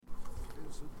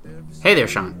Hey there,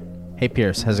 Sean. Hey,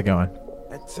 Pierce. How's it going?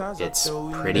 It's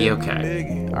pretty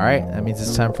okay. All right. That means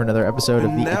it's time for another episode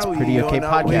of the It's Pretty Okay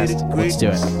podcast. Let's do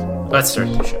it. Let's start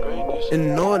the show.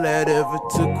 And all that ever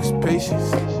took was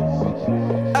patience.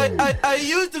 I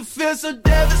used to feel so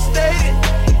devastated.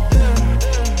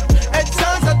 At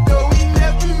times I thought we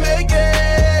never make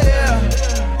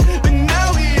it. But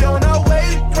now we on our way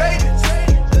to greatness.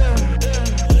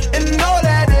 And all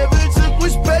that ever took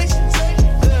was patience.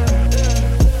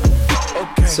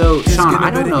 So, Sean,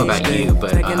 I don't know about you,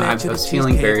 but I was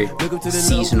feeling very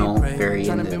seasonal, very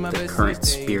in the current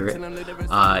spirit.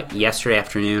 Yesterday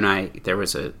afternoon, there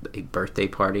was a birthday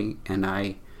party, and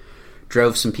I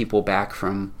drove some people back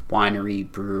from winery,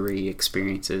 brewery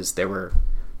experiences. There were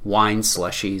wine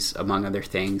slushies, among other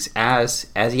things.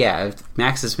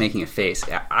 Max is making a face.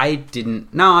 I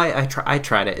didn't. No, I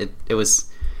tried it. It was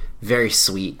very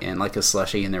sweet and like a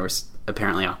slushie, and there was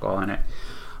apparently alcohol in it.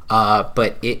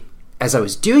 As I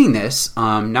was doing this,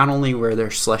 not only were there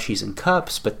slushies in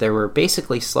cups, but there were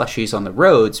basically slushies on the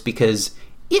roads because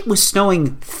it was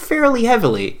snowing fairly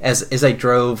heavily as I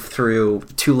drove through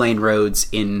 2-lane roads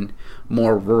in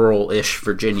more rural-ish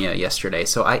Virginia yesterday.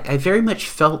 So I very much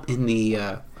felt in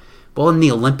the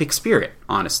Olympic spirit,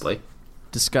 honestly.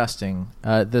 Disgusting.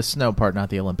 The snow part, not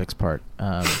the Olympics part.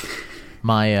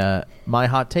 My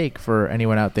hot take for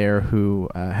anyone out there who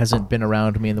hasn't been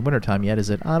around me in the wintertime yet is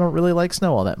that I don't really like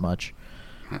snow all that much.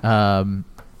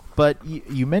 But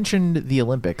you mentioned the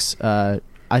Olympics. I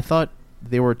thought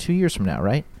they were 2 years from now,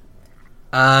 right?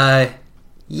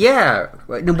 Yeah.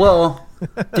 Well,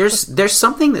 there's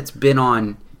something that's been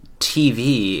on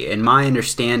TV, and my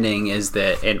understanding is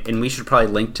that, and we should probably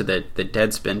link to the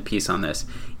Deadspin piece on this,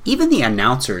 even the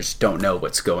announcers don't know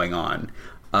what's going on.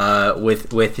 With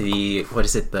the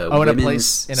women's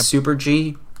Super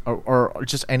G, or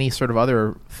just any sort of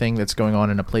other thing that's going on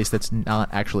in a place that's not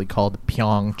actually called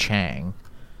Pyeongchang.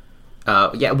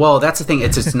 Yeah, well, that's the thing.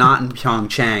 It's not in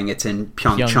Pyeongchang. It's in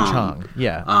Pyeongchang.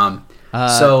 Yeah.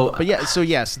 So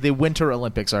yes, the Winter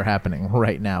Olympics are happening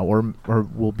right now, or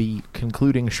will be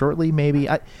concluding shortly. Maybe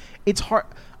it's hard.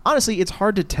 Honestly, it's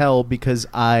hard to tell because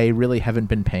I really haven't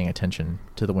been paying attention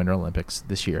to the Winter Olympics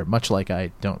this year, much like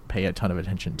I don't pay a ton of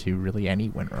attention to really any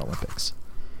Winter Olympics.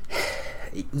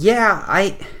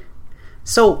 Yeah,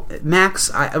 So,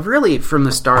 Max, I really, from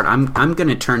the start, I'm going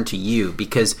to turn to you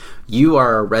because you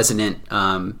are a resident,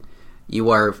 you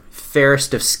are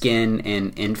fairest of skin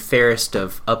and fairest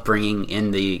of upbringing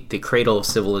in the cradle of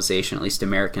civilization, at least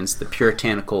Americans, the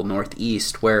puritanical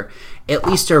Northeast, where at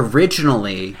least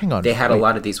originally they had a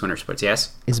lot of these winter sports.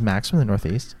 Yes? Is Max from the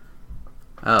Northeast?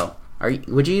 Oh.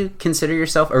 Would you consider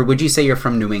yourself, or would you say you're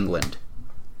from New England?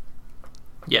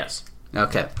 Yes.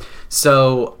 Okay.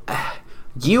 So,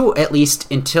 you, at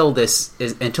least until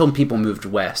people moved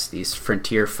west, these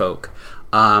frontier folk,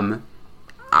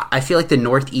 I feel like the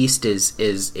Northeast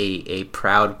is a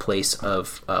proud place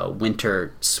of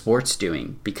winter sports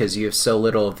doing because you have so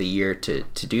little of the year to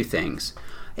do things.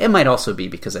 It might also be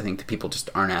because I think the people just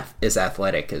aren't as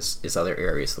athletic as other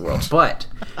areas of the world. But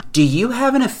do you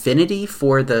have an affinity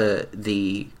for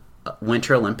the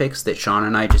Winter Olympics that Sean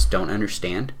and I just don't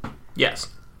understand? Yes.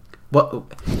 What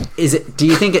is it? Do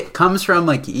you think it comes from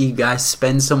like you guys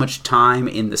spend so much time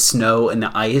in the snow and the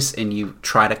ice and you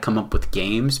try to come up with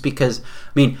games? Because,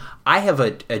 I mean, I have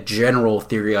a general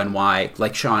theory on why,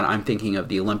 like Sean, I'm thinking of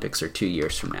the Olympics are 2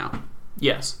 years from now.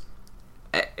 Yes.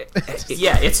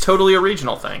 Yeah, it's totally a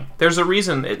regional thing. There's a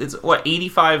reason.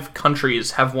 85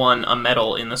 countries have won a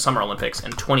medal in the Summer Olympics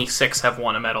and 26 have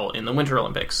won a medal in the Winter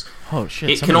Olympics. Oh, shit.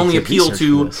 It can only appeal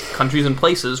to countries and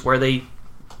places where they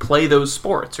play those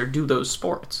sports or do those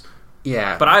sports.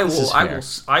 Yeah, but I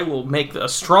will make a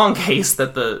strong case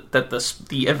that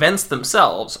the events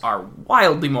themselves are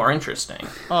wildly more interesting.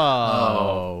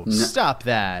 Stop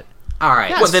that! All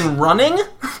right, yes. What then? Running?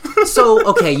 So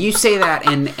okay, you say that,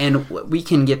 and we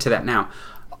can get to that now.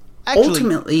 Actually,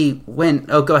 ultimately,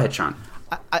 go ahead, Sean.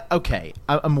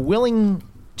 I'm willing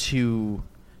to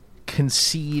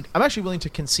concede. I'm actually willing to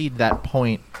concede that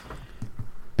point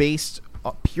based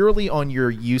purely on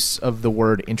your use of the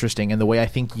word interesting and the way I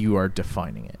think you are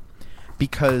defining it.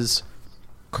 Because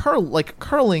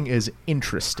curling is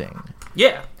interesting.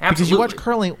 Yeah, absolutely. Because you watch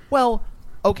curling, well,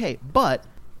 okay, but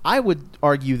I would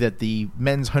argue that the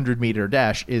men's 100-meter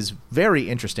dash is very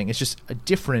interesting. It's just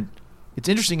it's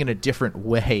interesting in a different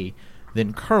way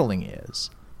than curling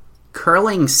is.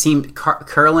 Curling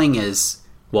is,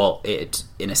 well,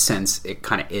 in a sense, it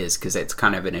kind of is, because it's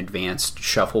kind of an advanced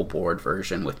shuffleboard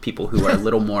version with people who are a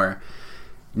little more,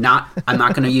 I'm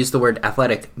not going to use the word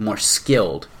athletic, more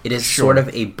skilled. It is sort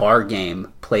of a bar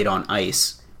game played on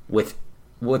ice with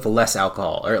with less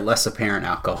alcohol or less apparent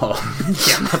alcohol.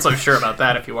 Yeah, I'm not so sure about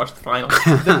that if you watch the final.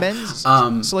 The men's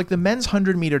so like the men's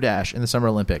 100-meter dash in the Summer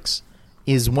Olympics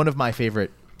is one of my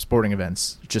favorite sporting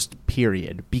events, just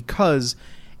period, because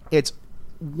it's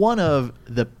one of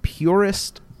the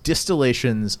purest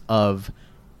distillations of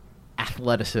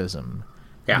athleticism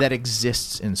that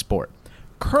exists in sport.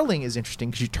 Curling is interesting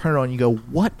because you turn it on and you go,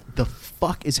 what the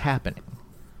fuck is happening?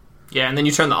 Yeah, and then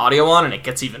you turn the audio on and it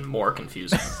gets even more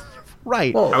confusing.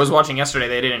 Right. Well, I was watching yesterday,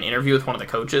 they did an interview with one of the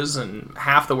coaches, and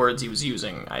half the words he was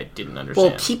using I didn't understand.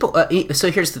 well, people.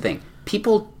 So here's the thing: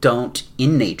 people don't,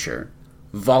 in nature,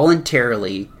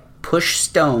 voluntarily push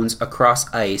stones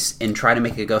across ice and try to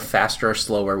make it go faster or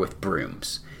slower with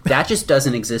brooms. That just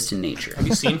doesn't exist in nature. Have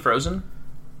you seen Frozen?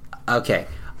 Okay.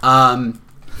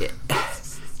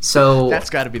 So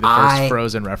That's got to be the first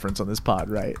Frozen reference on this pod,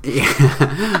 right?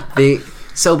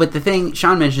 But the thing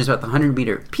Sean mentions about the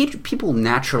 100-meter, people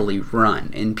naturally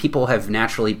run, and people have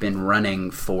naturally been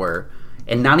running for,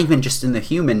 and not even just in the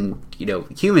human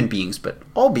beings, but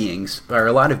all beings, or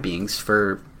a lot of beings,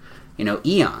 for,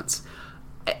 eons.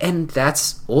 And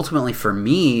that's ultimately, for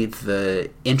me, the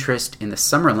interest in the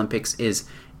Summer Olympics is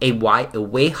a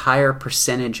way higher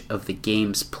percentage of the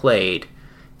games played,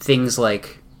 things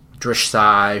like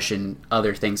dressage and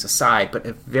other things aside, but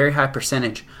a very high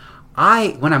percentage.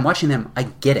 When I'm watching them, I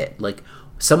get it. Like,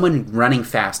 someone running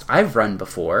fast, I've run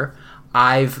before.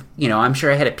 I'm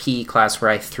sure I had a PE class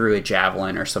where I threw a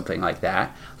javelin or something like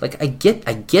that. Like, I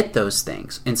get those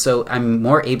things, and so I'm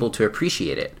more able to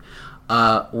appreciate it.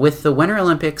 With the Winter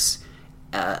Olympics,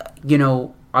 I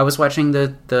was watching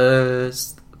the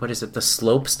what is it, the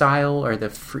slope style or the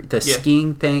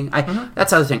skiing thing. That's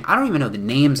the other thing. I don't even know the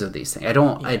names of these things. I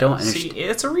don't understand. See,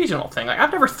 it's a regional thing. Like,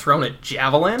 I've never thrown a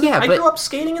javelin. Yeah, I grew up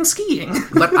skating and skiing.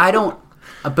 But I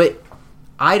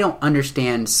don't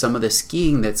understand some of the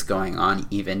skiing that's going on,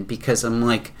 even, because I'm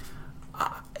like,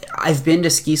 I've been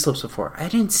to ski slopes before. I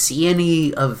didn't see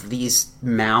any of these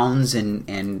mounds,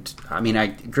 and I mean, I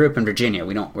grew up in Virginia.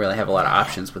 We don't really have a lot of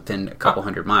options within a couple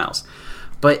hundred miles.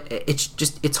 But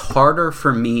it's harder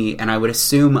for me, and I would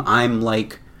assume I'm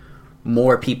like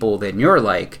more people than you're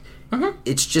like. Mm-hmm.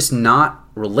 It's just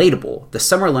not relatable. The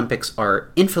Summer Olympics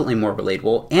are infinitely more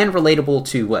relatable, and relatable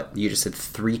to what you just said,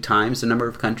 3 times the number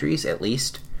of countries at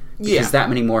least. Because that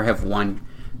many more have won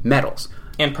medals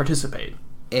and participate.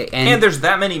 And there's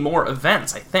that many more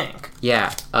events, I think.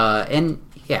 Yeah,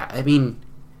 I mean,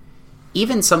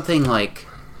 even something like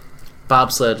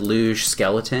bobsled, luge,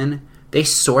 skeleton, they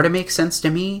sort of make sense to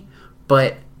me,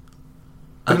 but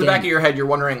in the back of your head, you're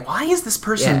wondering, why is this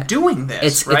person doing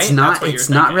this? It's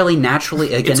not really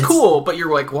naturally. Again, it's cool, but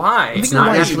you're like, why? It's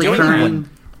not naturally occurring.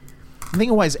 I'm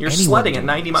thinking, why is you're sledding at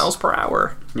 90 miles per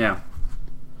hour? Yeah.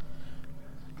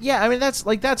 Yeah, I mean,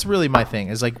 that's really my thing.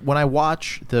 Is like, when I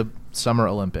watch the Summer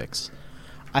Olympics,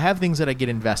 I have things that I get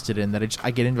invested in that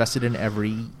I get invested in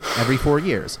every 4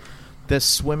 years. The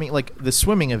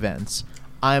swimming events.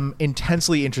 I'm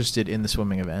intensely interested in the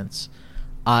swimming events.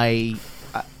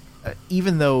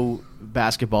 Even though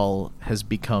basketball has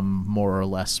become more or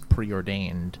less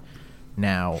preordained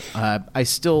now, I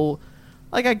still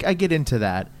I get into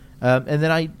that, and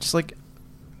then I just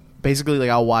basically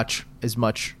I'll watch as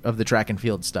much of the track and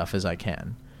field stuff as I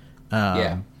can.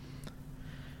 I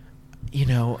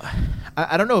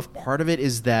don't know if part of it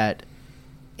is that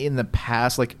in the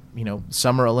past,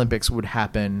 Summer Olympics would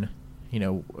happen,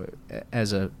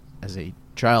 as a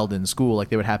child in school,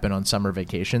 they would happen on summer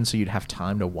vacation, so you'd have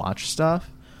time to watch stuff.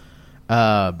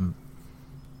 But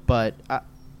I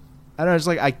don't know, it's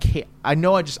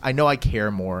I know I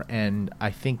care more, and I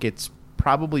think it's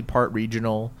probably part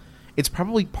regional. It's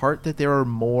probably part that there are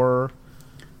more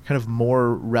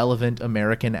relevant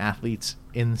American athletes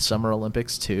in the Summer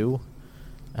Olympics too.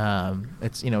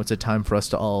 It's a time for us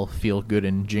to all feel good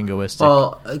and jingoistic.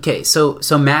 Well, okay, so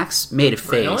Max made a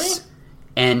face. Really?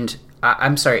 And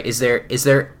I'm sorry, is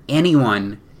there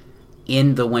anyone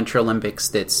in the Winter Olympics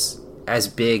that's as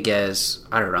big as,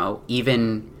 I don't know,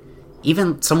 even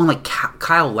someone like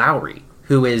Kyle Lowry,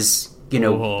 who is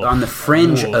on the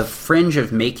fringe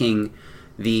of making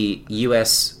the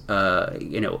U.S.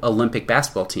 Olympic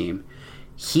basketball team?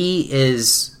 He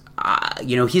is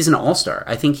he's an all-star.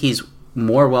 I think he's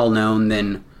more well known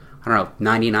than, I don't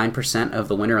know, 99% of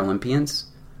the Winter Olympians.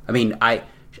 I mean,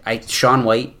 Shaun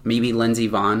White, maybe Lindsey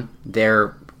Vonn,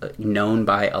 they're known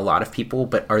by a lot of people,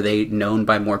 but are they known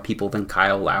by more people than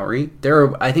Kyle Lowry?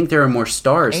 I think there are more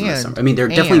stars in the summer. I mean, there are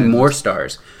definitely more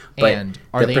stars, but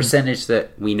the percentage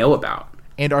that we know about.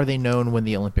 And are they known when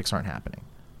the Olympics aren't happening?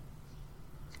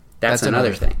 That's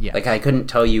another thing. Yeah. I couldn't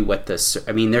tell you what there's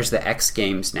the X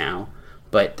Games now,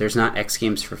 but there's not X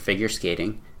Games for figure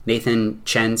skating. Nathan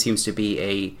Chen seems to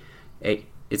be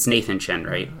it's Nathan Chen,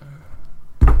 right?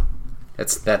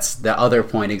 That's the other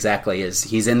point exactly, is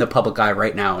he's in the public eye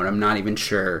right now, and I'm not even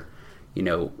sure,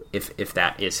 if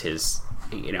that is his,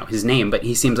 his name, but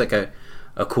he seems like a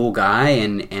cool guy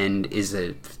and is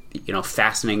a,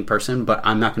 fascinating person, but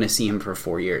I'm not going to see him for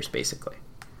 4 years, basically.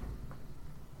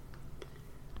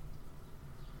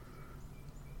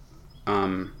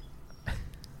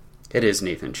 It is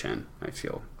Nathan Chen. I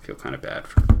feel kind of bad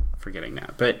for forgetting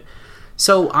that, but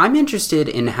so I'm interested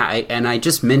in how, and I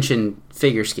just mentioned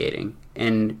figure skating,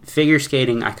 and figure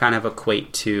skating I kind of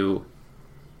equate to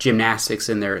gymnastics,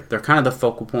 and they're kind of the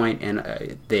focal point,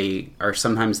 and they are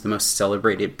sometimes the most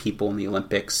celebrated people in the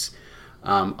Olympics.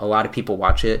 A lot of people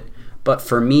watch it, but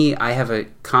for me, I have a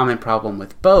common problem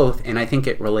with both, and I think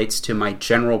it relates to my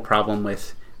general problem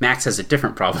with Max has a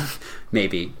different problem,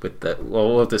 maybe with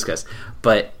we'll discuss,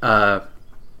 but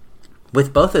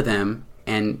with both of them.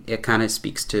 And it kind of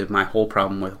speaks to my whole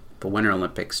problem with the Winter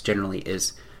Olympics generally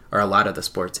or a lot of the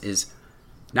sports, is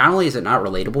not only is it not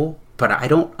relatable, but I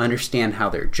don't understand how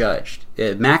they're judged.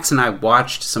 Max and I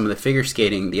watched some of the figure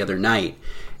skating the other night,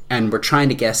 and we're trying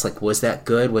to guess, was that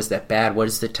good? Was that bad? What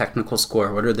is the technical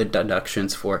score? What are the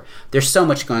deductions for? There's so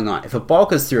much going on. If a ball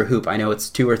goes through a hoop, I know it's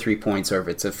 2 or 3 points, or if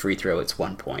it's a free throw, it's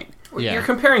 1 point. Yeah. You're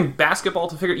comparing basketball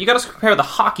to figure. You got to compare the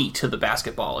hockey to the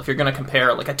basketball if you're going to compare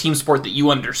a team sport that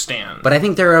you understand. But I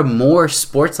think there are more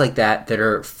sports like that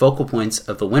are focal points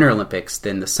of the Winter Olympics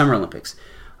than the Summer Olympics.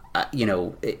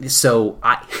 So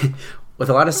with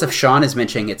a lot of stuff Sean is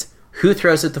mentioning, it's who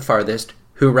throws it the farthest,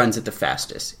 who runs it the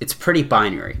fastest. It's pretty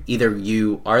binary. Either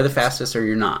you are the fastest or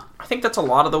you're not. I think that's a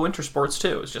lot of the winter sports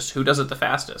too. It's just who does it the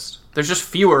fastest. There's just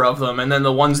fewer of them, and then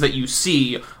the ones that you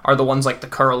see are the ones like the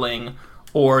curling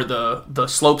or the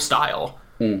slope style,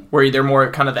 where they're more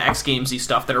kind of the X Gamesy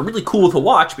stuff that are really cool to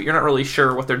watch, but you're not really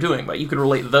sure what they're doing. But you can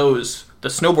relate the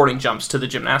snowboarding jumps to the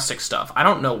gymnastics stuff. I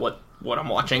don't know what I'm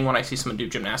watching when I see someone do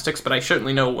gymnastics, but I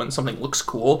certainly know when something looks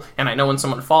cool, and I know when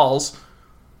someone falls.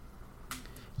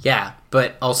 Yeah,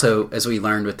 but also, as we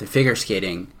learned with the figure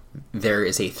skating, there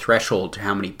is a threshold to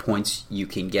how many points you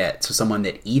can get. So someone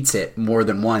that eats it more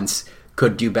than once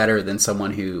could do better than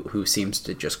someone who seems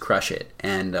to just crush it.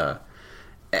 And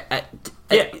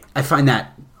I find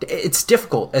that it's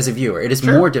difficult as a viewer. It is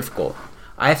more difficult.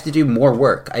 I have to do more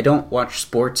work. I don't watch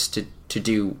sports to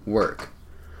do work.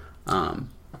 And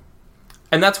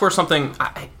that's where something...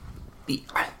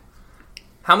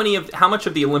 How much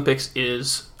of the Olympics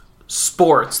is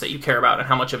sports that you care about, and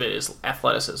how much of it is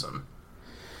athleticism?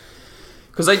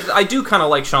 Because I do kind of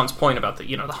like Sean's point about the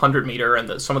 100 meter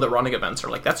and some of the running events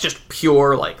are that's just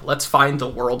pure let's find the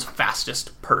world's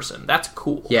fastest person. That's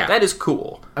cool. Yeah, that is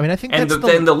cool. I mean, I think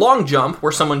then the long jump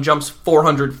where someone jumps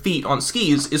 400 feet on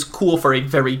skis is cool for a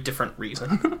very different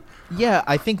reason. Yeah,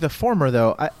 I think the former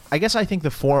though. I guess I think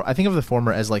I think of the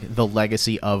former as the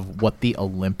legacy of what the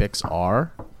Olympics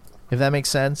are, if that makes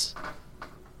sense.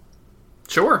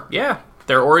 Sure. Yeah.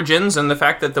 Their origins and the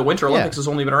fact that the Winter Olympics has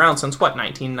only been around since,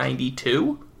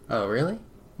 1992? Oh, really?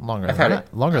 Longer than that. I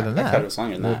thought it was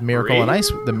longer than that. The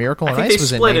Miracle on Ice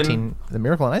was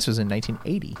in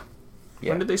 1980. Yeah.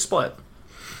 When did they split?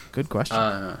 Good question.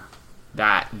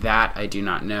 That I do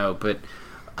not know, but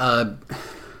I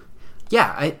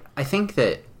think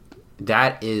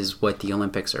that is what the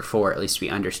Olympics are for, at least we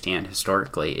understand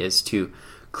historically, is to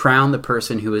crown the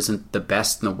person who isn't the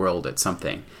best in the world at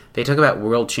something. They talk about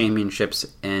world championships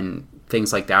and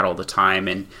things like that all the time,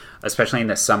 and especially in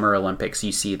the Summer Olympics,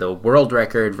 you see the world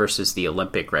record versus the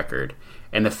Olympic record.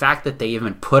 And the fact that they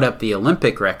even put up the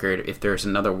Olympic record, if there's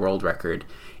another world record,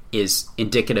 is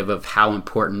indicative of how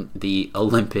important the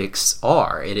Olympics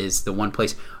are. It is the one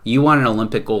place you want an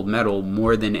Olympic gold medal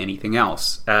more than anything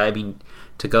else.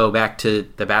 To go back to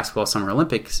the basketball Summer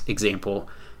Olympics example,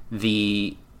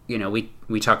 we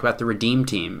talk about the Redeem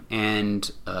Team, and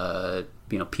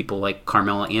people like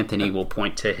Carmelo Anthony will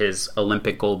point to his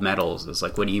Olympic gold medals. It's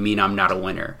what do you mean I'm not a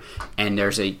winner? And there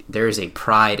is a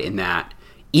pride in that,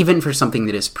 even for something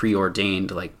that is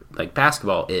preordained, like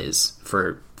basketball is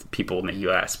for people in the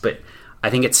U.S. But I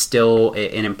think it's still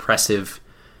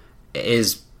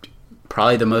is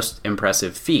probably the most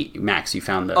impressive feat. Max, you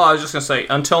found that? Oh, I was just going to say,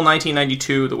 until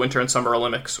 1992, the Winter and Summer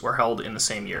Olympics were held in the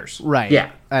same years. Right.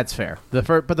 Yeah. That's fair. But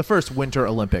the first Winter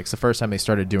Olympics, the first time they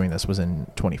started doing this was in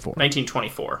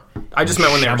 1924. I just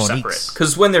meant when they were separate.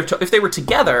 Because if they were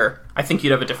together, I think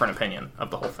you'd have a different opinion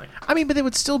of the whole thing. I mean, but they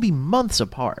would still be months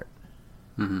apart.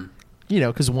 Mm-hmm.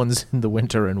 Because one's in the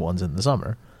winter and one's in the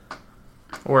summer.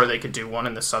 Or they could do one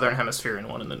in the southern hemisphere and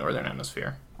one in the northern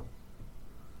hemisphere.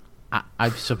 I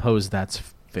suppose that's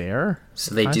Fair.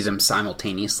 So they do them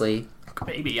simultaneously.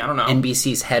 Maybe, I don't know.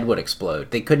 NBC's head would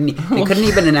explode. They couldn't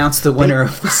even announce the winner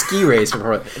of the ski race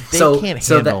before. They can't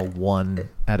handle one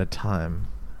at a time.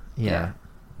 Yeah.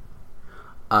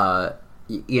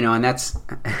 And that's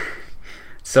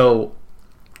so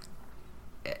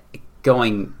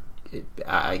going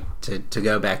to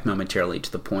go back momentarily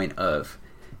to the point of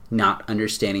not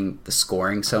understanding the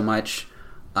scoring so much.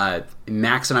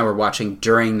 Max and I were watching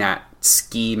during that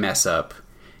ski mess up,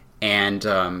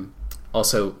 and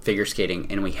also figure skating,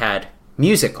 and we had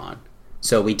music on,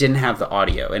 so we didn't have the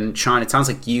audio. And Sean, it sounds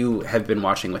like you have been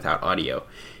watching without audio.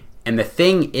 And the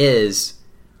thing is,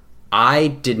 I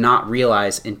did not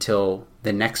realize until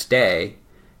the next day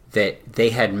that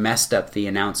they had messed up the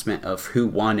announcement of who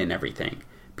won and everything,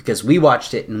 because we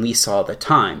watched it and we saw the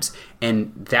times.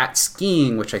 And that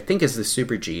skiing, which I think is the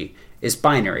Super G, is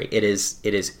binary. It is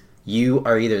you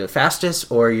are either the fastest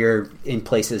or you're in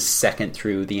places second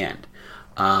through the end.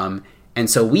 And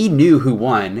so we knew who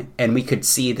won, and we could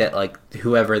see that like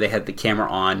whoever they had the camera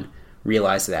on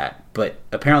realized that. But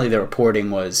apparently the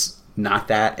reporting was not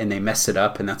that, and they messed it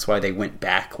up, and that's why they went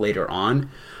back later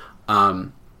on.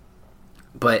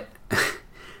 But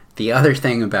the other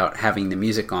thing about having the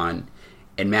music on,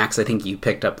 and Max, I think you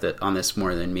picked up on this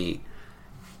more than me,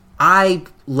 I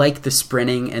like the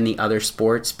sprinting and the other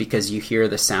sports because you hear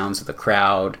the sounds of the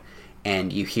crowd,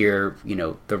 and you hear,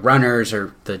 the runners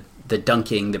or the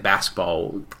dunking, the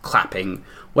basketball, clapping,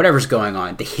 whatever's going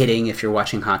on, the hitting if you're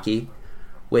watching hockey.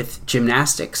 With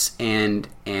gymnastics and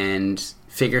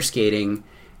figure skating,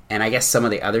 and I guess some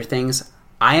of the other things,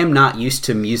 I am not used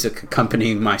to music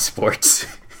accompanying my sports.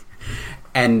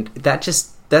 And that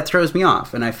throws me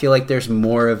off. And I feel like there's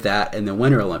more of that in the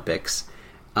Winter Olympics.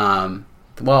 When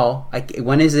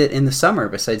is it in the summer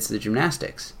besides the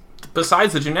gymnastics?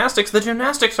 Besides the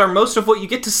gymnastics are most of what you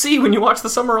get to see when you watch the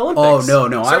Summer Olympics. Oh,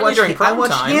 no. I watch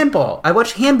handball. I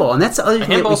watch handball, and that's the other thing.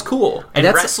 Handball's cool. And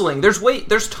wrestling.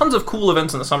 There's tons of cool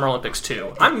events in the Summer Olympics,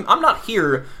 too. I'm not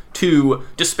here to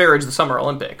disparage the Summer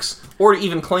Olympics, or to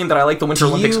even claim that I like the Winter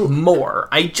Olympics more.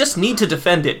 I just need to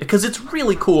defend it, because it's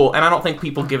really cool, and I don't think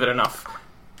people give it enough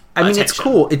attention. It's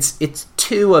cool. It's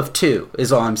 2 of 2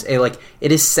 is all I'm saying. Like,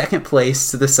 it is second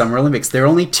place to the Summer Olympics. There are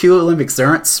only 2 Olympics. There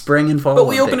aren't spring and fall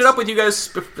Olympics. But we opened it up with you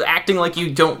guys acting like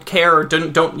you don't care or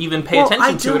don't even pay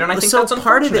attention to it, and I think that's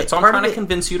unfortunate. So I'm trying to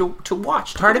convince you to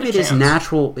watch. Part of it is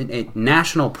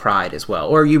national pride as well,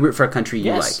 or you root for a country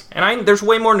you like. And there's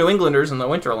way more New Englanders in the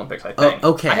Winter Olympics, I think.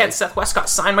 Okay. I had Seth Westcott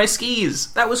sign my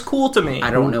skis. That was cool to me.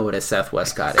 I don't know what a Seth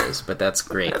Westcott is, but that's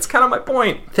great. That's kind of my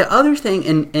point. The other thing,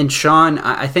 and Sean,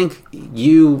 I think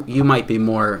you might be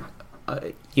more...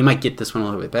 you might get this one a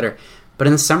little bit better. But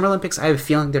in the Summer Olympics, I have a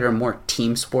feeling there are more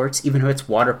team sports, even if it's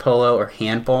water polo or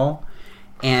handball.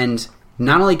 And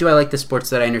not only do I like the sports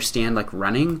that I understand, like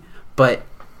running, but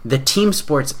the team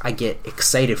sports I get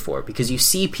excited for, because you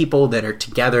see people that are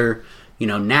together,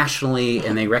 nationally,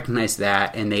 and they recognize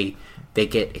that, and they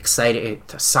get excited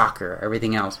to soccer,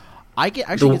 everything else. I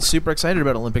get super excited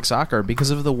about Olympic soccer because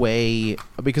of the way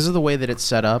that it's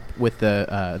set up with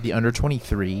the under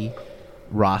 23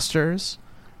 rosters.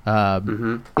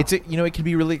 It's it can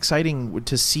be really exciting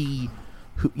to see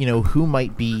who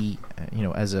might be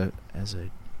as a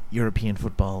European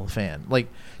football fan, like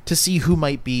to see who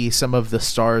might be some of the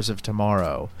stars of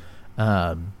tomorrow.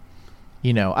 I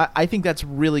think that's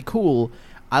really cool.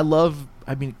 I love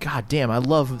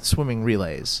swimming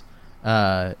relays.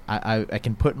 I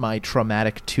can put my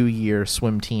traumatic 2-year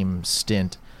swim team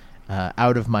stint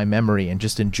out of my memory and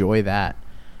just enjoy that.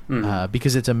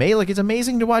 Because it's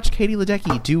amazing to watch Katie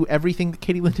Ledecky do everything that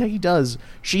Katie Ledecky does.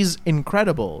 She's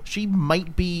incredible. She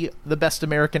might be the best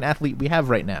American athlete we have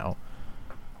right now.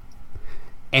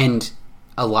 And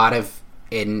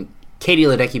Katie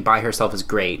Ledecky by herself is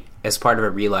great. As part of a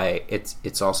relay,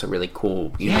 it's also really cool.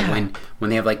 When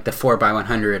they have like the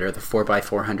 4x100 or the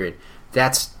 4x400,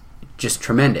 that's just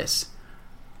tremendous.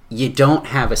 You don't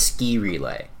have a ski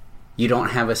relay. You don't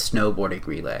have a snowboarding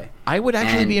relay. I would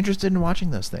actually be interested in watching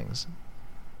those things.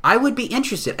 I would be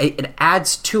interested. It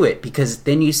adds to it, because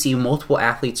then you see multiple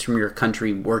athletes from your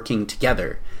country working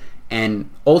together. And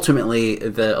ultimately,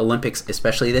 the Olympics,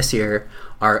 especially this year,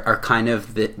 are kind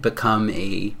of become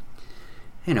a...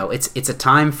 it's a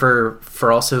time for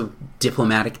also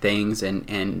diplomatic things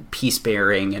and peace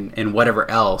bearing and whatever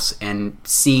else, and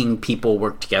seeing people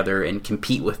work together and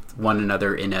compete with one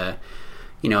another in a...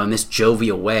 in this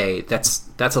jovial way. That's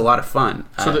a lot of fun.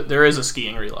 So there is a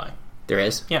skiing relay. There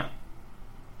is? Yeah.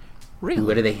 Really?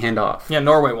 What do they hand off? Yeah,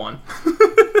 Norway won.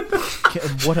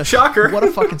 What a shocker! What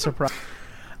a fucking surprise.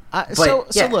 So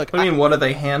look. What do you mean? What do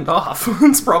they hand off?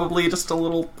 It's probably just a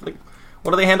little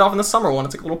What do they hand off in the summer one?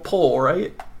 It's like a little pole,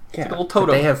 right? It's like a little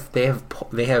totem.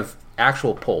 They have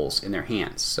actual poles in their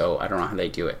hands, so I don't know how they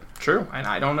do it. True, and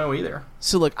I don't know either.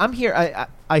 So look, I'm here.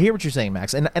 I hear what you're saying,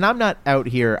 Max, and I'm not out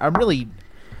here.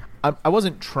 I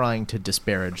wasn't trying to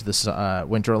disparage this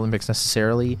Winter Olympics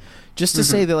necessarily. Just to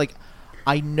say that, like,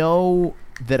 I know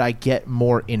that I get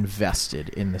more invested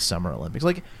in the Summer Olympics.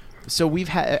 Like, so we've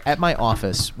had at my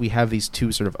office, we have these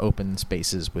two sort of open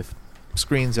spaces with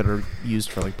screens that are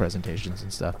used for like presentations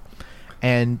and stuff,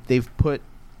 and they've put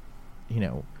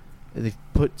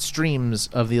streams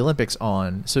of the Olympics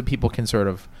on so people can sort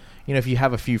of, if you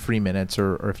have a few free minutes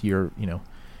or if you're,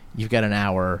 you've got an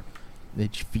hour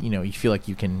that, you feel like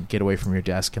you can get away from your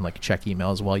desk and like check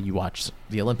emails while you watch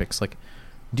the Olympics, like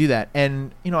do that.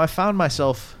 And, I found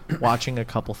myself watching a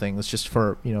couple things just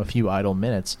for, a few idle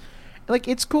minutes. Like,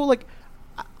 it's cool. Like,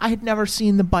 I had never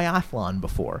seen the biathlon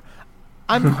before.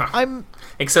 I'm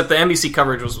Except the NBC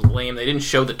coverage was lame. They didn't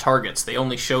show the targets. They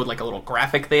only showed like a little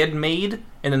graphic they had made,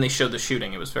 and then they showed the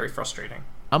shooting. It was very frustrating.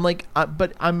 I'm like,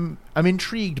 but I'm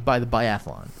intrigued by the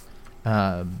biathlon.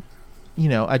 I'm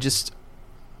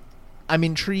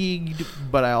intrigued,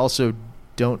 but I also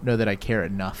don't know that I care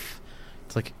enough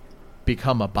to like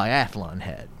become a biathlon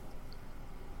head.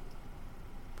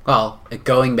 Well,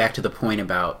 going back to the point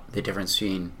about the difference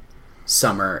between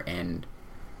summer and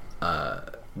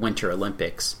Winter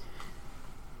Olympics,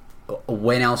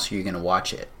 when else are you going to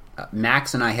watch it?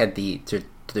 Max and I had the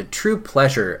true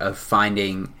pleasure of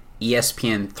finding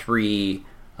ESPN3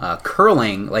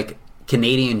 curling, like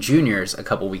Canadian juniors, a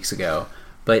couple weeks ago.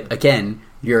 But again,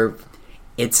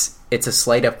 it's a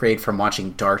slight upgrade from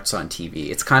watching darts on TV.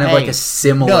 It's kind of like a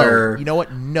similar... No, you know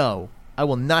what? No. I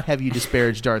will not have you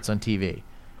disparage darts on TV.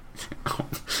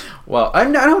 Well,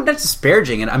 I'm not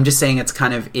disparaging it. I'm just saying it's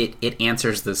kind of... It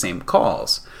answers the same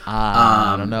calls.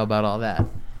 I don't know about all that.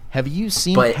 Have you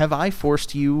seen... have I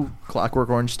forced you, Clockwork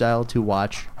Orange style, to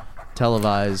watch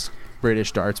televised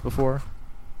British darts before?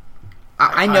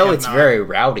 I know it's very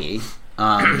rowdy.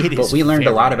 But we learned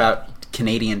a lot rowdy. about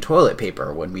Canadian toilet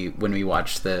paper when we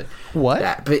watched what?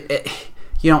 That. But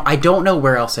I don't know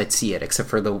where else I'd see it except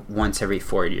for the once every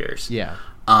 4 years. Yeah.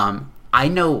 I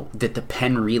know that the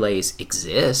pen relays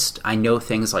exist. I know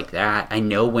things like that. I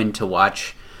know when to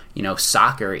watch,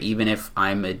 soccer, even if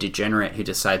I'm a degenerate who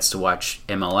decides to watch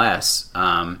MLS.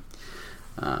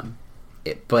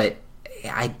 But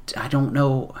I don't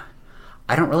know.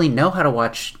 I don't really know how to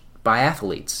watch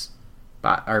biathletes.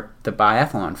 Or the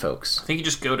biathlon folks. I think you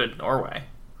just go to Norway.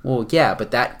 Well, yeah,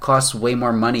 but that costs way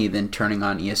more money than turning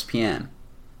on ESPN.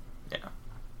 Yeah.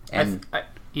 And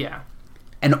yeah.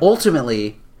 And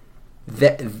ultimately,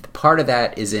 part of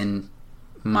that is in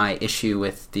my issue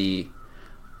with the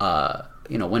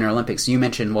Winter Olympics. You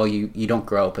mentioned, well, you don't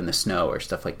grow up in the snow or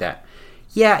stuff like that.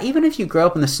 Yeah, even if you grow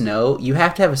up in the snow, you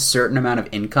have to have a certain amount of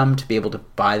income to be able to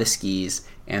buy the skis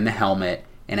and the helmet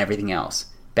and everything else.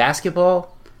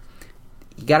 Basketball,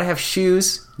 you gotta have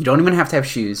shoes. You don't even have to have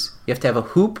shoes. You have to have a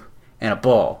hoop and a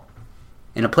ball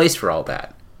and a place for all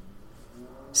that.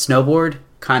 Snowboard,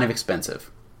 kind of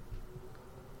expensive.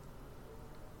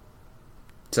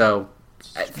 So,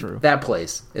 true. That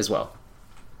plays as well.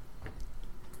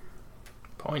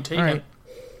 Point taken. All right.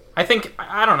 I think,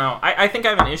 I don't know. I think I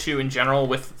have an issue in general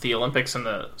with the Olympics and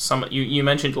you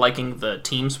mentioned liking the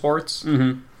team sports.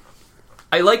 Mm-hmm.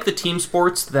 I like the team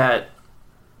sports where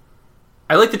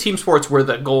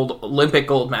the Olympic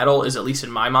gold medal is, at least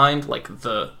in my mind, like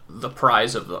the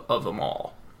prize of them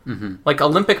all. Mm-hmm. Like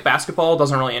Olympic basketball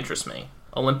doesn't really interest me.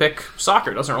 Olympic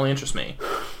soccer doesn't really interest me.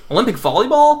 Olympic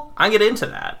volleyball, I get into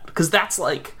that because that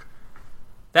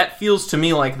feels to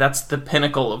me like that's the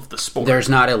pinnacle of the sport. There's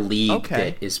not a league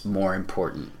that is more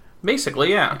important.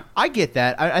 Basically, yeah. I get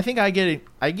that. I think I get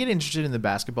interested in the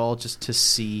basketball just to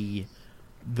see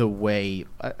the way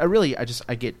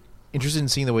I get interested in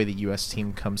seeing the way the U.S.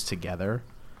 team comes together,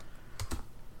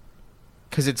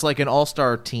 because it's like an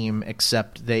all-star team,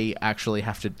 except they actually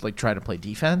have to like try to play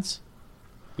defense.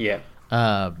 Yeah.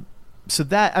 So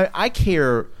that I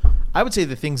care. I would say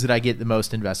the things that I get the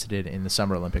most invested in the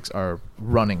Summer Olympics are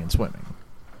running and swimming.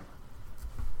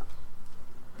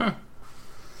 Huh.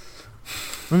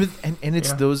 And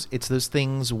it's those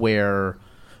things where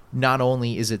not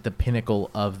only is it the pinnacle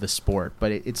of the sport,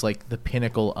 but it's like the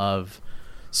pinnacle of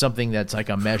something that's like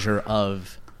a measure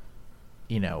of,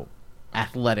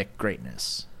 athletic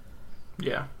greatness.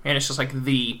 Yeah, and it's just like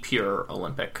the pure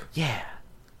Olympic. Yeah.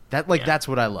 That's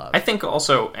what I love. I think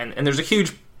also, and there's a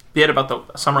huge bit about the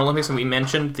Summer Olympics, and we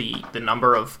mentioned the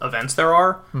number of events there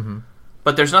are, mm-hmm.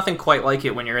 but there's nothing quite like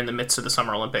it when you're in the midst of the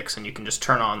Summer Olympics and you can just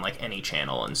turn on like any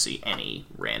channel and see any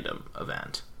random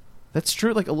event. That's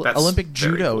true. Like That's Olympic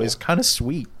very judo cool. is kind of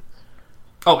sweet.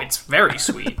 Oh, it's very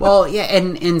sweet. Well, yeah,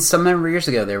 and some number of years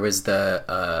ago there was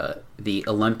the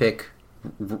Olympic.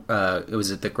 It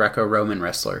was the Greco-Roman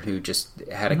wrestler who just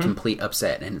had a complete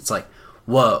upset, and it's like,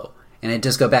 whoa! And it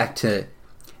does go back to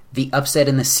the upset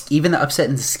even the upset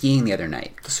in the skiing the other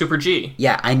night. The Super G.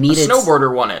 Yeah, I needed A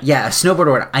snowboarder won it. Yeah, a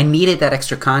snowboarder won it. I needed that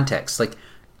extra context, like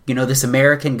this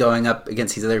American going up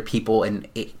against these other people, and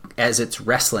as it's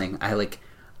wrestling,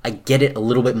 I get it a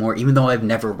little bit more, even though I've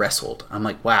never wrestled. I'm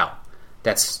like, wow.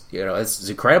 That's it's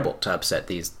incredible to upset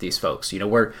these folks.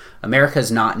 Where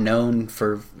America's not known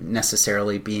for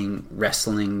necessarily being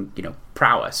wrestling,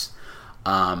 prowess.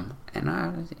 I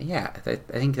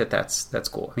think that's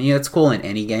cool. I mean, it's cool in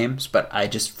any games, but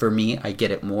for me, I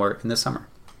get it more in the summer.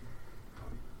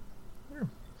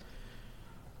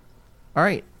 All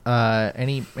right.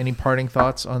 Any parting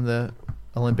thoughts on the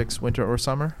Olympics, winter or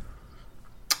summer?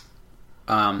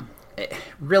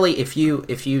 Really, if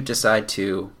you decide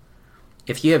to.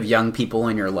 If you have young people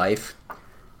in your life,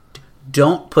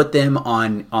 don't put them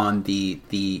on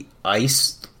the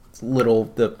ice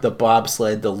the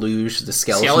bobsled, the luge, the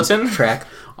skeleton track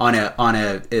on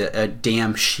a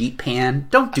damn sheet pan.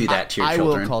 Don't do that to your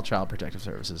children. I will call Child Protective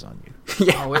Services on you.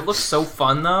 Yeah. Oh, it looks so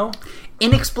fun though.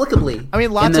 Inexplicably, I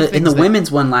mean, in the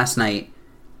women's one last night,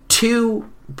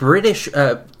 two great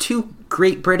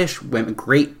British women,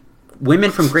 great women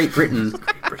from Great Britain,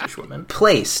 British women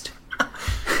placed.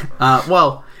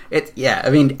 I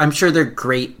mean, I'm sure they're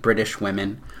great British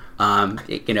women, but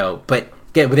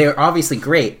they are obviously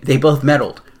great. They both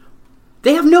medaled.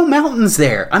 They have no mountains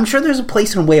there. I'm sure there's a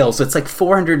place in Wales that's like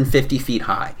 450 feet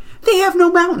high. They have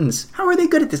no mountains. How are they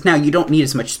good at this? Now, you don't need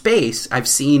as much space. I've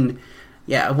seen,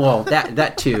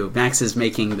 that too. Max is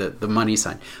making the money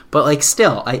sign. But,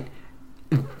 still,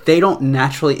 they don't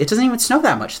naturally, it doesn't even snow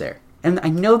that much there. And I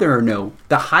know there are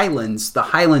the Highlands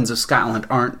of Scotland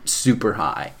aren't super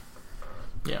high.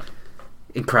 Yeah.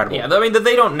 Incredible. Yeah, I mean, that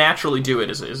they don't naturally do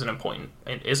it is a point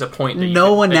that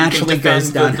no one naturally goes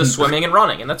down the swimming and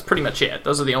running, and that's pretty much it.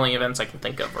 Those are the only events I can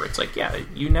think of where it's like, yeah,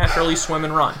 you naturally swim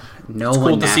and run. No it's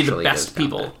one cool to see the naturally best goes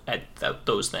down people at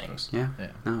those things. Yeah.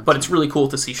 No, but it's really cool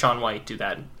to see Shaun White do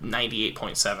that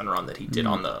 98.7 run that he did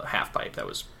on the half pipe. That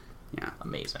was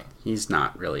amazing. He's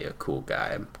not really a cool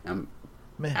guy. I'm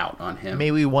out on him. May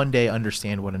we one day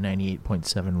understand what a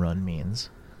 98.7 run means.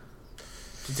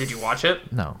 Did you watch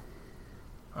it? No.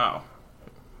 Oh.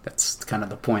 That's kind of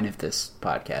the point of this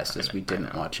podcast, is we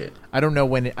didn't watch it. I don't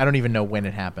even know when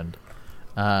it happened.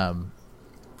 But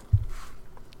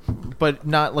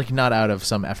not out of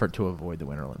some effort to avoid the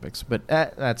Winter Olympics. But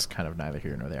that's kind of neither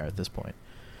here nor there at this point.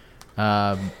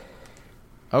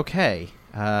 Okay.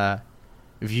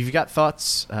 If you've got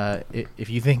thoughts, if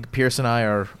you think Pierce and I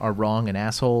are wrong and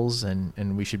assholes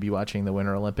and we should be watching the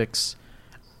Winter Olympics,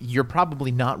 you're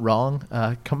probably not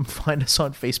wrong. Come find us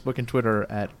on Facebook and Twitter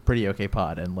at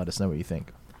PrettyOkPod and let us know what you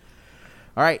think.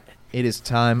 All right. It is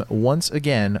time once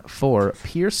again for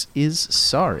Pierce is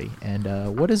Sorry.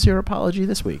 And what is your apology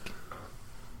this week?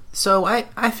 So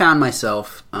I found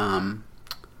myself on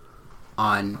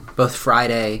both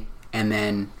Friday and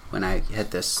then when I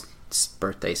had this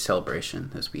birthday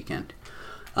celebration this weekend.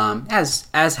 As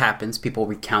happens, people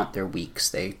recount their weeks.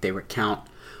 They recount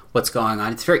what's going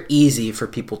on. It's very easy for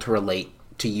people to relate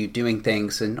to you doing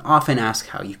things and often ask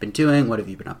how you've been doing, what have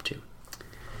you been up to.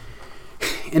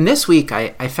 And this week,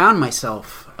 I found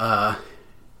myself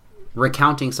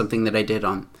recounting something that I did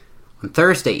on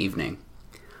Thursday evening,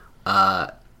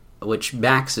 which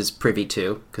Max is privy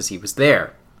to because he was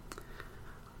there.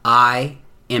 I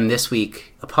am this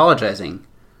week apologizing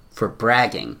for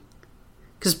bragging.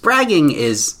 Because bragging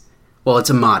is, it's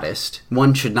immodest.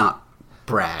 One should not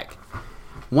brag.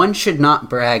 One should not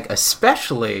brag,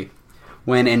 especially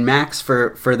when, and Max,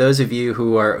 for those of you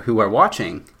who are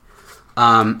watching,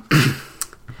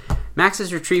 Max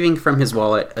is retrieving from his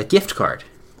wallet a gift card.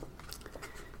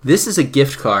 This is a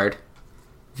gift card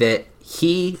that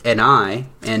he and I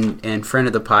and friend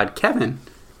of the pod, Kevin,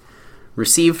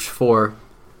 received for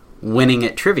winning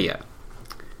at trivia.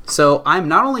 So I'm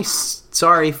not only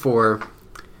sorry for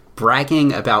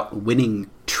bragging about winning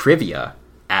trivia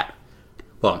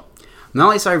I'm not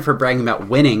only sorry for bragging about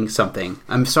winning something,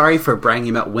 I'm sorry for bragging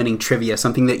about winning trivia,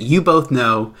 something that you both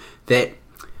know that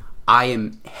I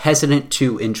am hesitant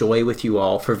to enjoy with you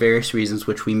all for various reasons,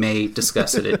 which we may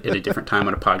discuss at a different time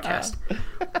on a podcast.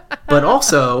 But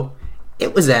also,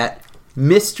 it was at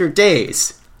Mr.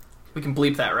 Days. We can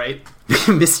bleep that, right?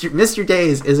 Mr.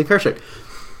 Days is a curse word.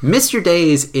 Mr.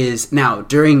 Days is, now,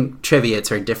 during trivia, it's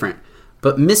very different,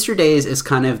 but Mr. Days is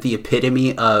kind of the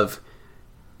epitome of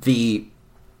the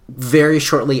very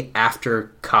shortly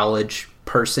after college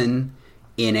person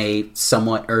in a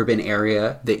somewhat urban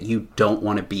area that you don't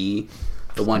want to be,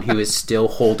 the one who is still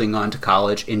holding on to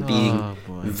college and being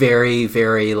very,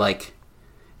 very, like,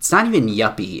 it's not even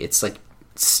yuppie, it's like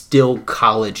still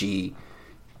college-y.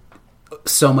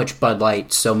 So much Bud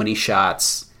Light, so many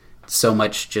shots, so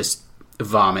much just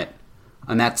vomit.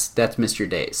 And that's Mr.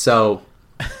 Days. So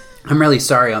I'm really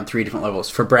sorry on 3 different levels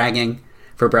for bragging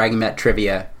about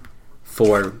trivia,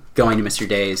 for going to Mr.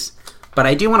 Days. But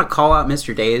I do want to call out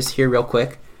Mr. Days here real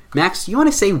quick. Max, do you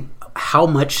want to say how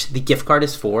much the gift card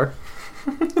is for?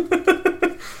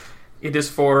 It is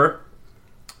for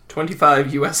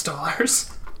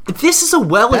 $25. This is a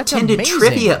well-attended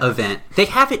trivia event. They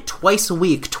have it twice a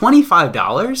week.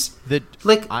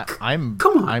 $25?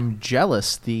 Come on. I'm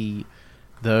jealous. The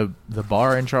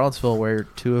bar in Charlottesville where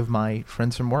 2 of my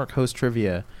friends from work host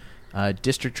trivia,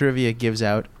 District Trivia gives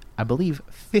out, I believe,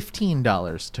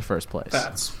 $15 to first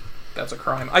place. That's a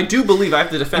crime. I do believe I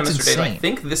have to defend That's Mr. Dave. insane. I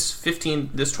think this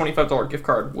 $25 gift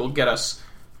card will get us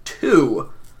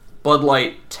 2 Bud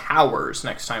Light Towers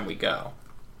next time we go.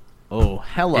 Oh,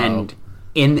 hello.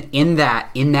 And in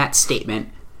that statement,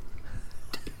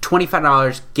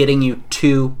 $25 getting you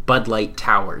 2 Bud Light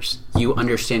Towers. You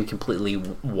understand completely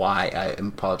why I am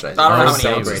apologizing. I don't know how many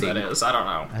celebrating, ounces that is. I don't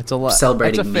know. That's a lot.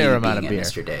 Celebrating That's a fair me amount of being beer. at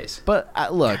Mr. Days. But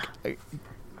look,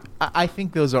 I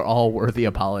think those are all worthy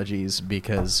apologies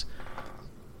because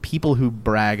people who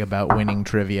brag about winning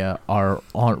trivia are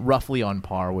roughly on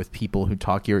par with people who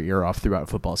talk your ear off throughout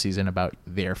football season about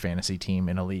their fantasy team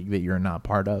in a league that you're not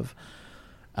part of.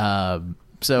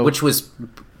 Which was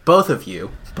both of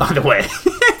you, by the way.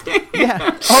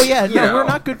 Yeah. Oh yeah. No, we're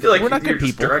not good. I feel like we're not you're good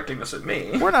just people. directing this at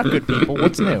me. We're not good people.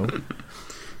 What's new?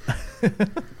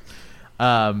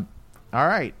 All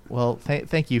right. Well,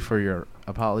 thank you for your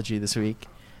apology this week.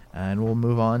 And we'll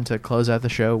move on to close out the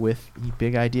show with the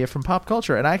big idea from pop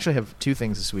culture. And I actually have 2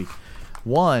 things this week.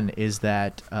 One is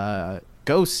that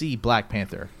go see Black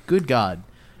Panther. Good God.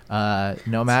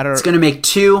 No matter... It's going to make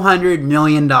 $200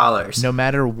 million. No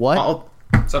matter what... Oh,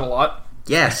 is that a lot?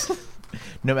 Yes.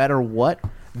 No matter what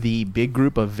the big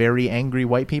group of very angry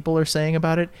white people are saying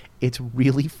about it, it's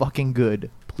really fucking good.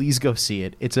 Please go see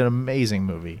it. It's an amazing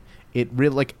movie. It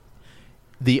really, like,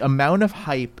 the amount of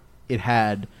hype it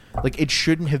had... Like, it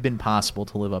shouldn't have been possible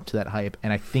to live up to that hype,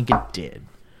 and I think it did.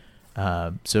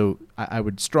 So I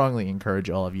would strongly encourage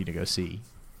all of you to go see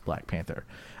Black Panther.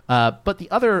 But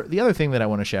the other thing that I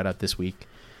want to shout out this week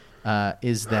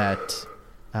is that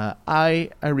I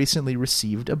recently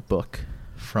received a book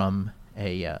from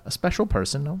a special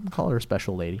person. I'll call her a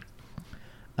special lady.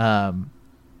 And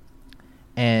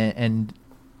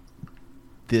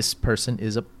this person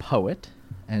is a poet,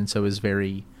 and so is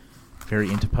very, very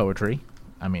into poetry.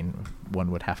 I mean, one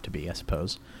would have to be, I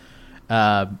suppose.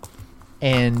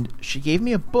 And she gave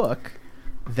me a book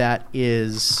that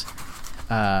is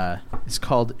it's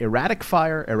called Erratic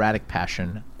Fire, Erratic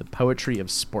Passion, The Poetry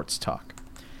of Sports Talk.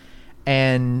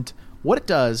 And what it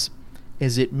does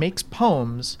is it makes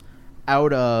poems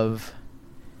out of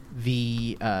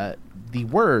the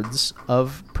words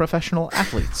of professional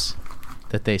athletes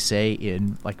that they say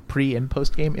in like pre- and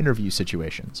post-game interview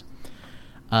situations.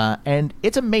 And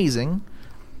it's amazing.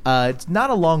 It's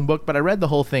not a long book, but I read the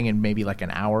whole thing in maybe like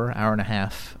an hour and a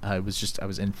half. I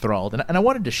was enthralled, and I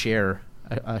wanted to share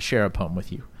a poem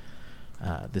with you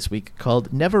this week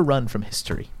called "Never Run from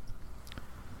History."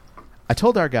 I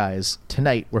told our guys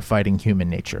tonight we're fighting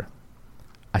human nature.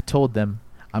 I told them,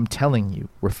 I'm telling you,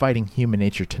 we're fighting human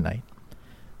nature tonight.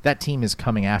 That team is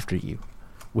coming after you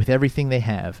with everything they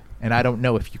have, and I don't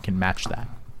know if you can match that.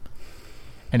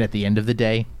 And at the end of the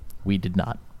day, we did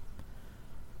not.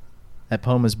 That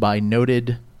poem is by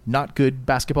noted not good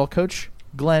basketball coach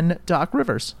Glenn Doc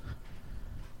Rivers.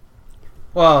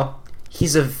 Well, he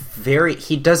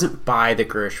doesn't buy the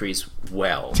groceries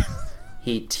well.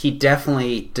 He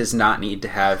definitely does not need to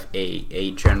have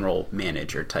a general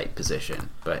manager type position.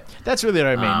 But that's really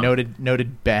what I mean.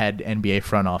 Noted bad NBA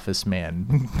front office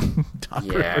man. Doc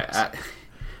Rivers.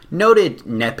 Noted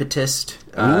nepotist.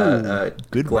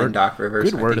 Good Glenn word. Doc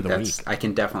Rivers. Good word of the week. I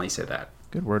can definitely say that.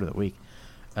 Good word of the week.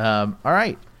 All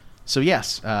right. So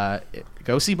yes,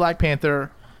 go see Black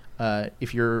Panther.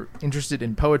 If you're interested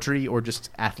in poetry or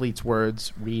just athletes'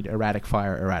 words, read Erratic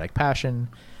Fire, Erratic Passion.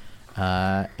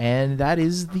 And that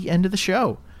is the end of the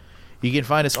show. You can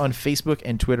find us on Facebook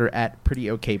and Twitter at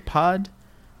PrettyOkPod.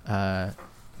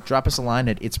 Drop us a line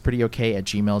at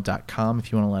itsprettyoK@gmail.com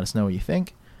if you want to let us know what you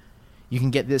think. You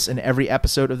can get this and every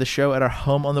episode of the show at our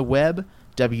home on the web,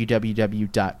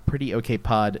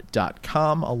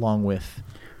 www.prettyokpod.com, along with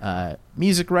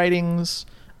music writings,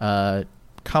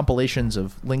 compilations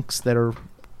of links that are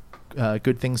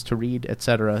good things to read,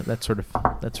 etc. That sort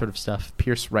of stuff.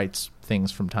 Pierce writes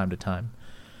things from time to time.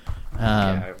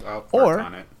 I'll work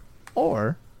on it.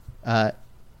 Or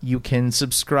you can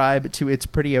subscribe to It's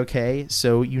Pretty Okay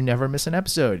so you never miss an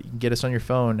episode. You can get us on your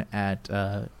phone at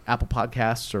Apple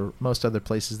Podcasts or most other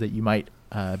places that you might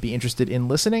be interested in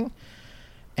listening.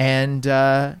 And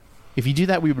if you do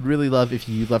that, we would really love if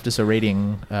you left us a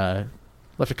rating,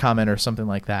 left a comment or something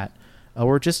like that.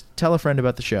 Or just tell a friend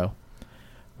about the show.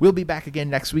 We'll be back again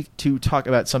next week to talk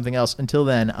about something else. Until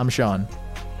then, I'm Sean.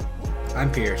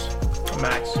 I'm Pierce. I'm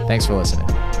Max. Thanks for listening.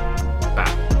 Bye.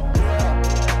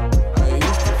 I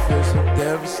used to feel so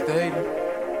devastated.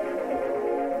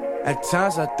 At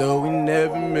times I thought we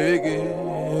never make it.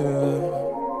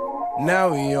 Now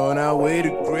we on our way to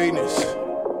greatness.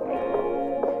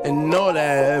 And all I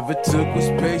ever took was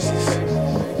patience.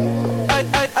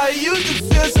 I used to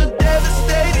feel so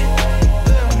devastated.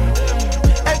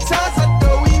 At times I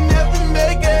thought we never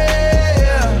make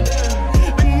it.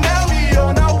 But now we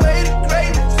on our way to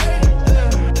greatness.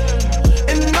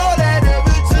 And all that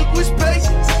ever took was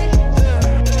patience.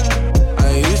 I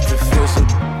used to feel so.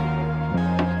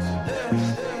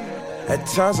 At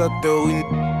times I thought we.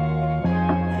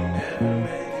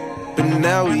 But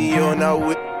now we on our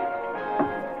way.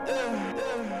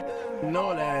 And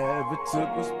all I ever took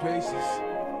was patience.